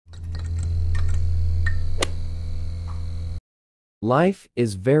Life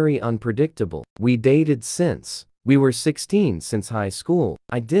is very unpredictable. We dated since we were 16 since high school.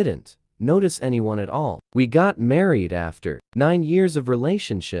 I didn't notice anyone at all. We got married after 9 years of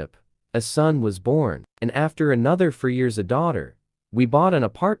relationship. A son was born, and after another 4 years a daughter. We bought an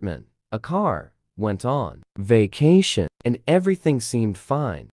apartment, a car, went on vacation, and everything seemed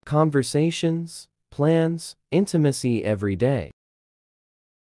fine. Conversations, plans, intimacy every day.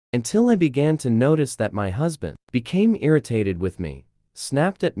 Until I began to notice that my husband became irritated with me,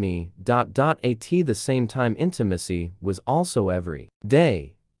 snapped at me, at the same time intimacy was also every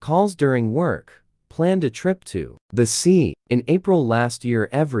day, calls during work, planned a trip to the sea. In April last year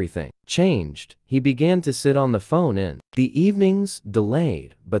everything changed. He began to sit on the phone in the evenings,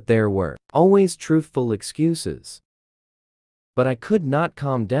 delayed, but there were always truthful excuses. But I could not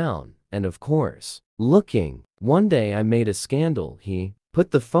calm down, and of course, looking, one day I made a scandal. He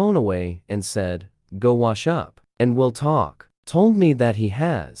put the phone away and said, "Go wash up, and we'll talk." Told me that he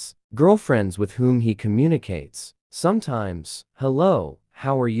has girlfriends with whom he communicates. Sometimes, "Hello,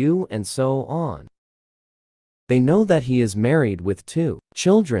 how are you?" and so on. They know that he is married with 2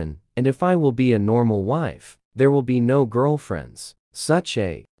 children, and if I will be a normal wife, there will be no girlfriends. Such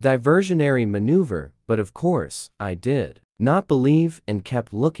a diversionary maneuver, but of course, I did not believe and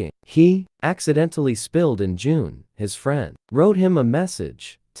kept looking. He accidentally spilled in June. His friend wrote him a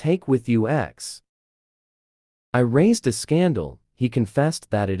message, "Take with you X." I raised a scandal. He confessed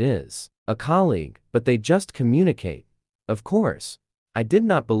that it is a colleague, but they just communicate. Of course, I did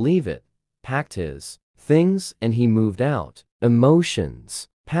not believe it. Packed his things and he moved out. Emotions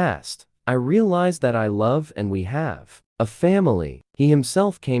passed. I realized that I love and we have a family. He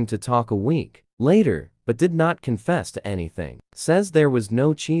himself came to talk a week later, but did not confess to anything. Says there was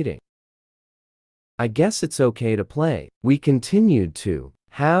no cheating. I guess it's okay to play. We continued to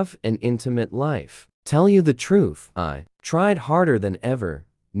have an intimate life. Tell you the truth, I tried harder than ever.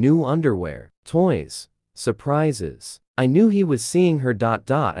 New underwear, toys, surprises. I knew he was seeing her.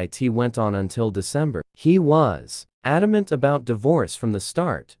 It went on until December. He was adamant about divorce from the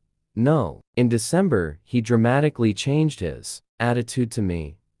start. No. In December, he dramatically changed his attitude to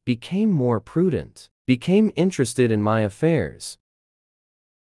me, became more prudent, became interested in my affairs.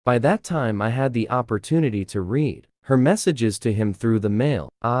 By that time I had the opportunity to read her messages to him through the mail.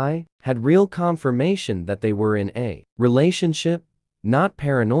 I had real confirmation that they were in a relationship, not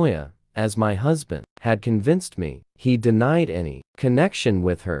paranoia, as my husband had convinced me. He denied any connection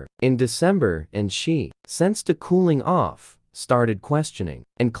with her in December, and she sensed a cooling off, started questioning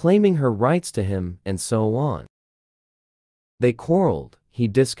and claiming her rights to him, and so on. They quarreled. He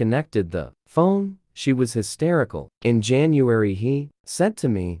disconnected the phone. She was hysterical. In January he said to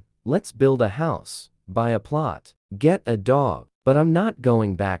me, "Let's build a house, buy a plot, get a dog, but I'm not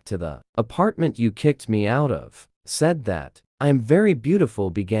going back to the apartment you kicked me out of." Said that I am very beautiful,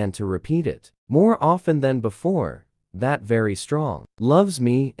 began to repeat it more often than before, that very strong, loves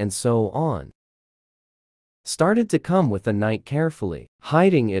me, and so on. Started to come with a night carefully,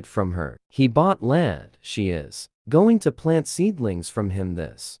 hiding it from her. He bought land. She is going to plant seedlings from him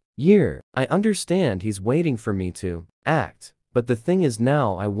this year. I understand he's waiting for me to act, but the thing is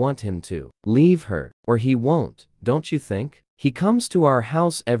now I want him to leave her, or he won't, don't you think? He comes to our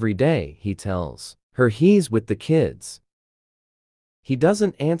house every day. He tells her he's with the kids. He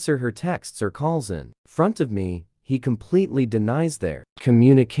doesn't answer her texts or calls in front of me. He completely denies their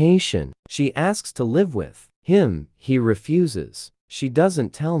communication. She asks to live with him. He refuses. She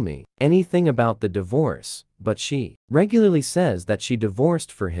doesn't tell me anything about the divorce, but she regularly says that she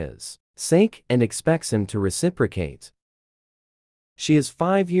divorced for his sake and expects him to reciprocate. She is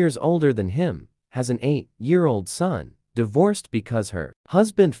 5 years older than him, has an 8-year-old son, divorced because her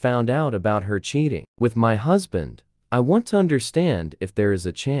husband found out about her cheating with my husband. I want to understand if there is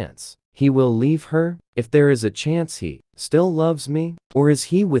a chance he will leave her, if there is a chance he still loves me, or is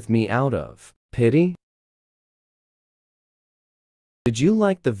he with me out of pity? Did you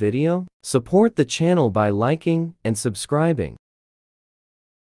like the video? Support the channel by liking and subscribing.